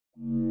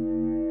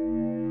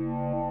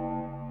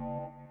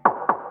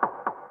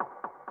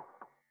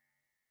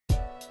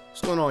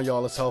going on,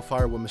 y'all? It's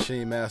Hellfire with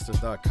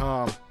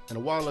MachineMasters.com. And a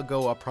while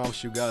ago, I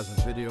promised you guys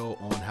a video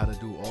on how to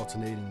do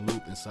alternating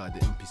loop inside the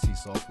MPC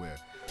software.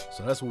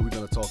 So that's what we're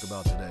going to talk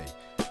about today.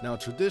 Now,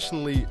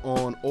 traditionally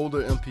on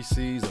older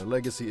MPCs or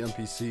legacy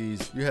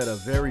MPCs, you had a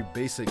very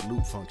basic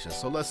loop function.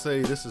 So let's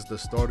say this is the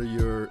start of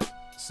your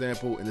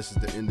sample and this is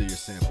the end of your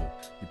sample.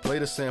 You play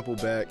the sample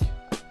back,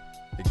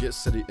 it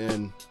gets to the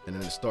end, and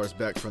then it starts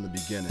back from the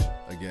beginning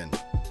again,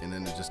 and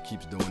then it just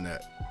keeps doing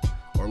that.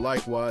 Or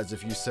likewise,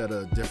 if you set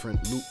a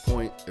different loop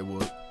point, it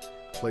will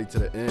play to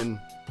the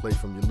end, play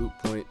from your loop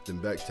point, then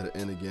back to the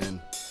end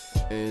again.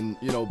 And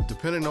you know,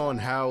 depending on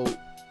how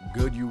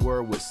good you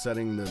were with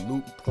setting the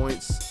loop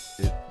points,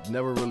 it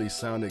never really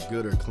sounded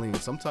good or clean.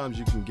 Sometimes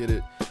you can get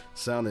it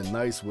sounding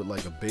nice with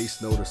like a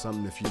bass note or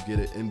something if you get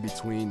it in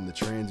between the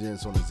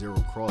transients on a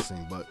zero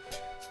crossing, but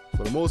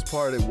for the most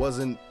part it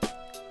wasn't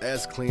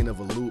as clean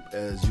of a loop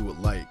as you would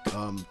like.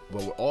 But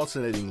with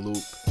alternating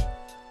loop,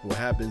 what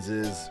happens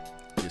is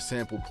your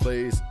sample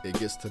plays, it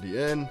gets to the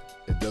end,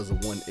 it does a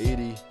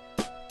 180,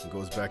 and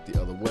goes back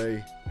the other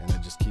way, and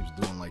it just keeps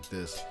doing like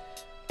this.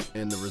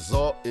 And the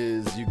result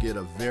is you get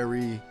a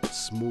very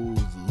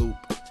smooth loop.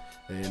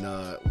 And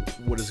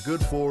what it's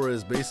good for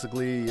is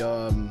basically,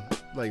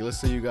 like let's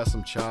say you got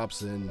some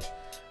chops and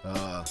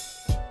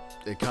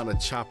it kind of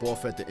chop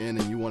off at the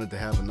end and you wanted to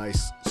have a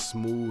nice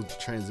smooth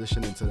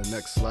transition into the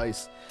next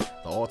slice.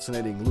 The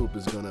alternating loop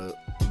is going to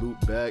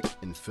loop back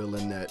and fill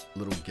in that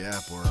little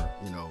gap, or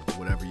you know,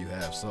 whatever you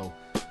have. So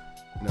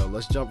you know,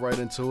 let's jump right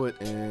into it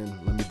and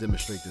let me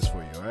demonstrate this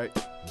for you. All right,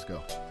 let's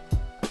go.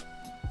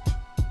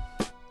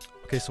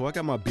 Okay, so I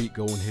got my beat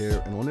going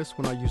here, and on this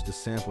one I used the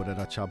sample that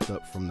I chopped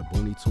up from the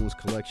Boney Tunes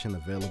collection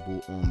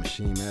available on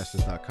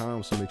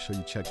MachineMasters.com, so make sure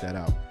you check that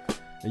out.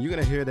 And you're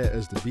gonna hear that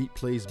as the beat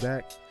plays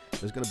back,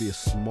 there's gonna be a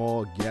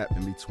small gap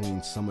in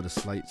between some of the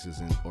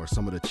slices or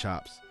some of the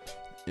chops,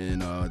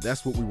 and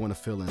that's what we want to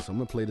fill in. So I'm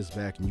gonna play this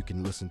back and you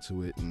can listen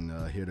to it and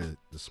hear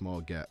the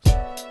small gaps.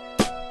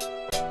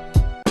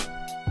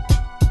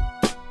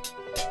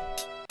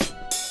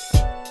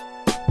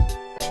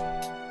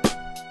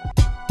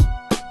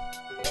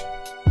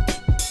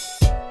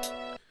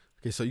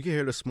 Okay, so you can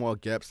hear the small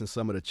gaps in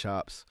some of the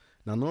chops.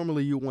 Now,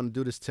 normally you want to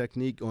do this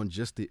technique on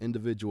just the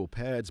individual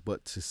pads,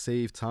 but to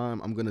save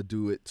time, I'm going to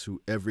do it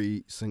to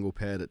every single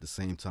pad at the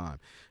same time.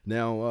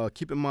 Now,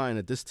 keep in mind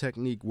that this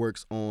technique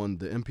works on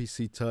the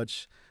MPC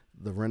Touch,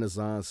 the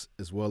Renaissance,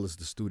 as well as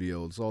the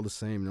Studio. It's all the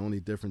same. The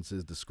only difference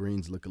is the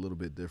screens look a little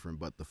bit different,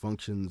 but the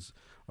functions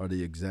are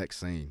the exact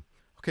same.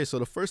 Okay, so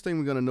the first thing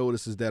we're going to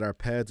notice is that our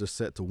pads are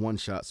set to one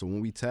shot. So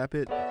when we tap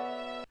it,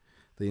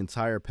 the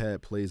entire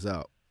pad plays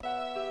out.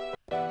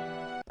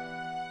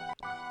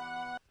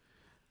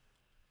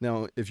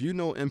 Now, if you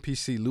know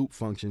MPC loop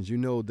functions, you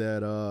know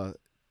that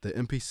the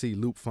MPC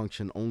loop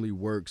function only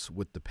works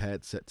with the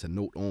pad set to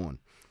note on.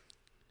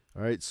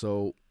 All right,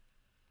 so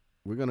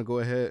we're going to go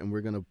ahead and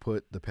we're going to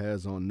put the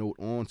pads on note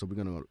on. So we're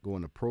going to go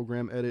into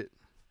program edit.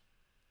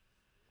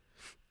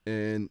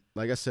 And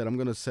like I said, I'm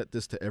going to set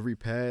this to every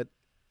pad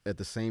at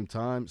the same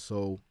time.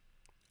 So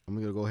I'm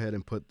going to go ahead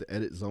and put the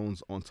edit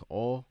zones onto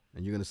all,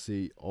 and you're going to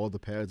see all the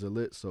pads are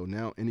lit. So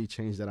now any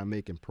change that I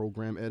make in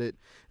program edit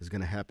is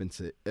going to happen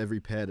to every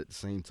pad at the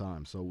same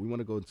time. So we want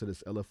to go into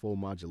this LFO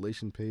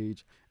modulation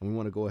page, and we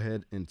want to go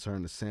ahead and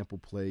turn the sample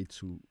play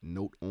to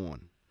note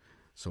on.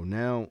 So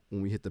now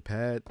when we hit the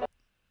pad,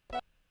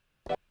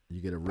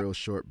 you get a real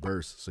short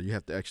burst. So you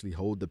have to actually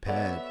hold the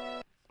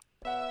pad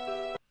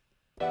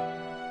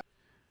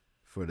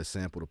for the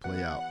sample to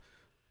play out.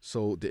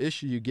 So the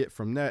issue you get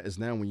from that is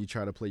now when you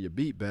try to play your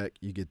beat back,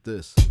 you get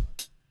this.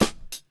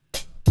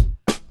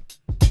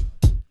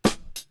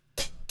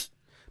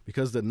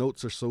 Because the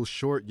notes are so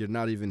short, you're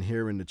not even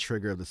hearing the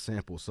trigger of the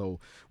sample. So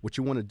what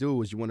you want to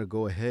do is you want to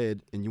go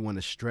ahead and you want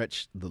to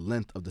stretch the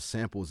length of the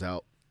samples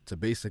out to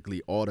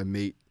basically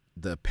automate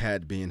the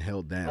pad being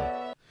held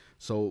down.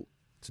 So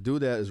to do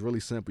that is really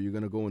simple. You're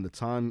going to go into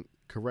time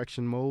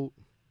correction mode.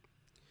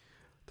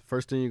 The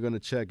first thing you're going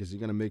to check is you're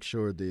going to make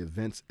sure the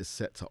events is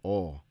set to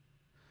all.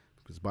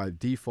 Because by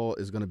default,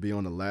 it's going to be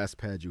on the last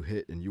pad you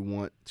hit, and you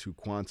want to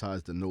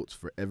quantize the notes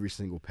for every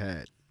single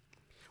pad.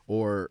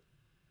 Or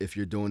if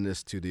you're doing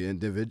this to the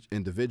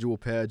individual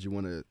pads, you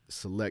want to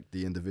select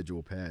the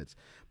individual pads.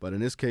 But in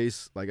this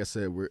case, like I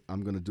said,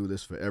 I'm going to do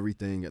this for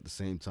everything at the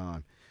same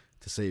time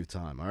to save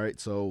time. All right,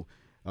 so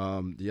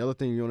the other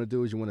thing you want to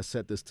do is you want to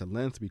set this to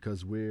length,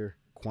 because we're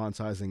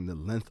quantizing the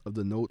length of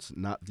the notes,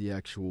 not the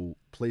actual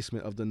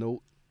placement of the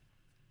note.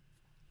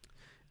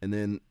 And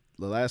then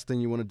the last thing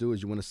you want to do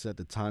is you want to set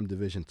the time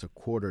division to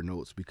quarter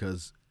notes,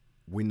 because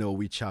we know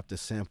we chopped the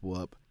sample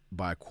up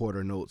by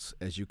quarter notes,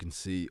 as you can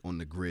see on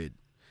the grid.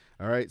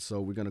 All right,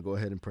 so we're going to go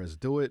ahead and press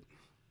do it.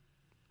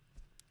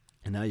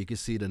 And now you can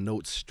see the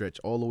notes stretch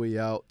all the way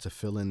out to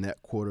fill in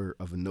that quarter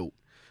of a note.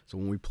 So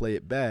when we play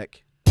it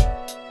back,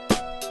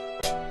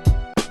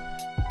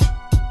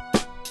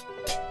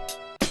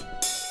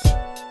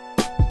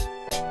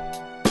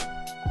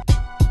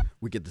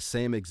 we get the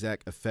same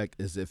exact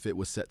effect as if it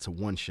was set to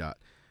one shot.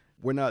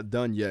 we're not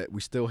done yet.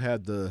 We still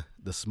have the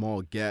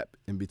small gap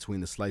in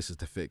between the slices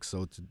to fix.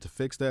 So to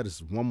fix that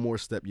is one more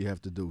step you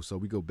have to do. So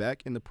we go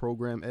back in the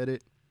program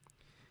edit.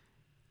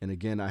 And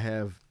again, I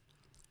have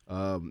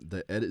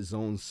the edit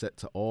zone set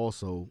to all.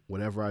 So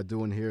whatever I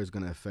do in here is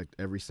going to affect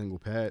every single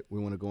pad. We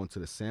want to go into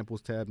the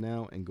samples tab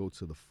now and go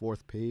to the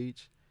 4th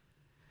page.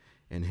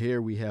 And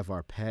here we have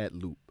our pad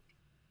loop.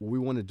 What we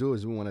want to do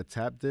is we want to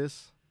tap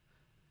this,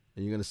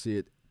 and you're going to see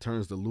it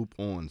turns the loop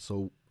on.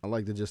 So I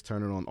like to just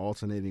turn it on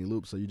alternating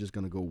loop. So you're just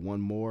going to go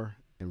one more.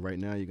 And right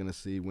now you're going to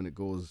see when it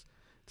goes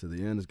to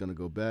the end, it's going to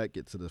go back,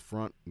 get to the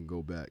front, and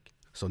go back.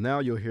 So now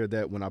you'll hear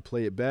that when I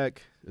play it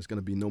back, there's going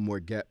to be no more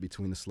gap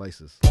between the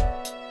slices.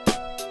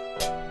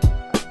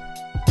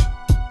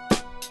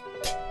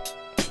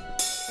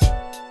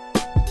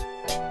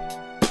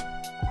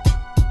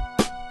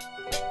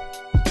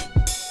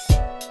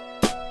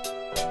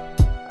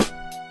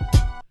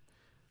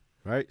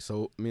 Right,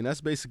 so I mean, that's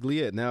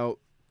basically it. Now,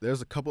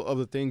 there's a couple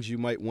other things you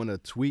might want to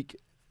tweak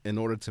in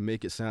order to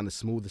make it sound as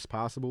smooth as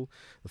possible.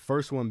 The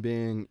first one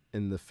being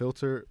in the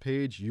filter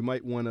page, you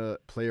might want to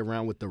play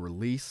around with the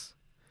release.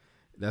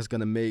 That's going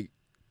to make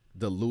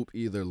the loop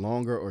either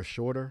longer or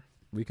shorter.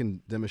 We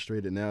can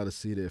demonstrate it now to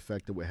see the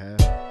effect it would have.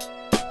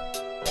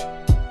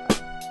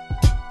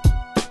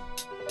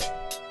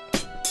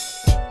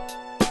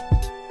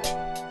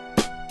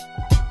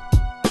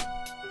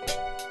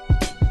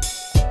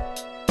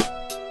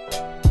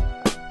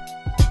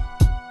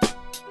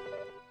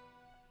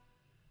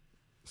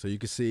 So you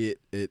can see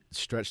it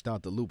stretched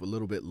out the loop a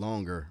little bit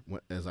longer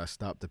as I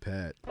stopped the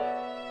pad. All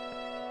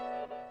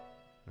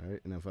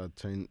right, and if I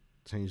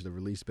change the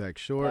release back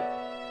short,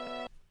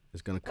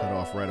 it's gonna cut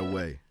off right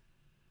away.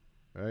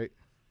 All right.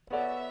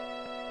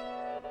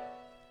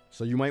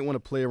 So you might want to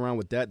play around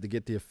with that to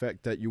get the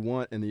effect that you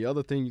want. And the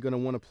other thing you're gonna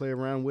want to play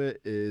around with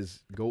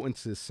is go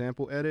into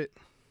sample edit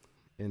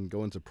and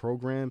go into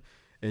program,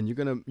 and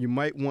you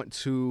might want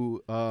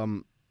to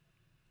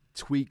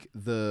tweak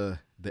the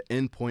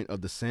end point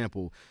of the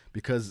sample,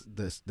 because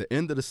the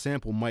end of the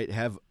sample might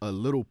have a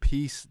little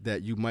piece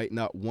that you might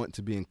not want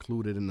to be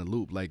included in the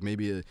loop, like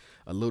maybe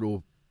a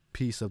little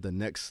piece of the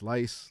next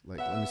slice. Like,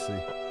 let me see,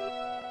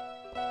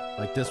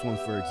 like this one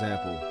for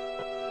example,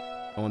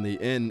 on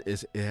the end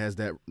it has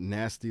that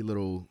nasty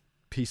little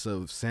piece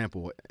of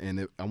sample,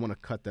 and I want to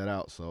cut that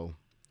out. So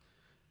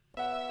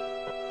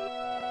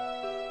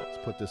let's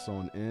put this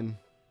on in.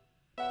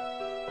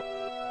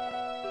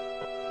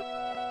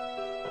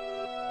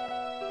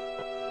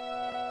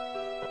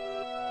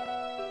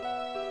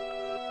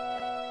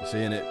 See,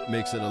 and it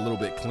makes it a little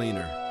bit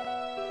cleaner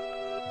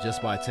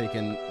just by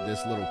taking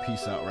this little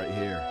piece out right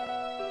here.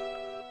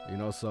 You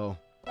know, so,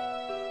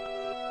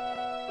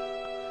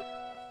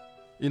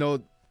 you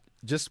know,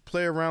 just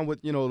play around with,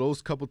 you know,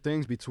 those couple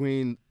things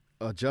between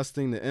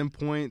adjusting the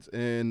endpoints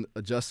and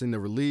adjusting the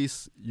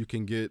release. You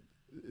can get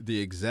the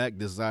exact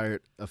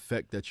desired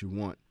effect that you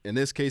want. In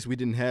this case, we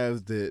didn't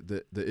have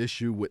the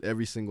issue with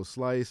every single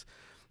slice.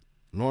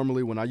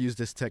 Normally, when I use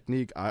this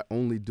technique, I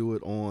only do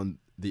it on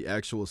the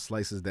actual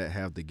slices that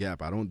have the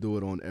gap. I don't do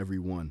it on every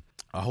one.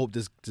 I hope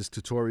this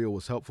tutorial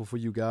was helpful for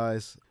you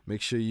guys.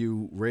 Make sure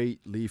you rate,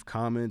 leave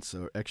comments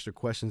or extra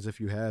questions if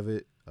you have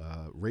it.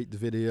 Rate the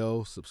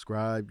video,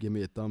 subscribe, give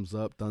me a thumbs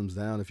up, thumbs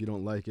down if you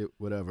don't like it,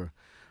 whatever.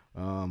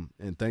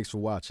 And thanks for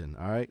watching.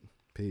 All right,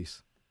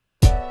 peace.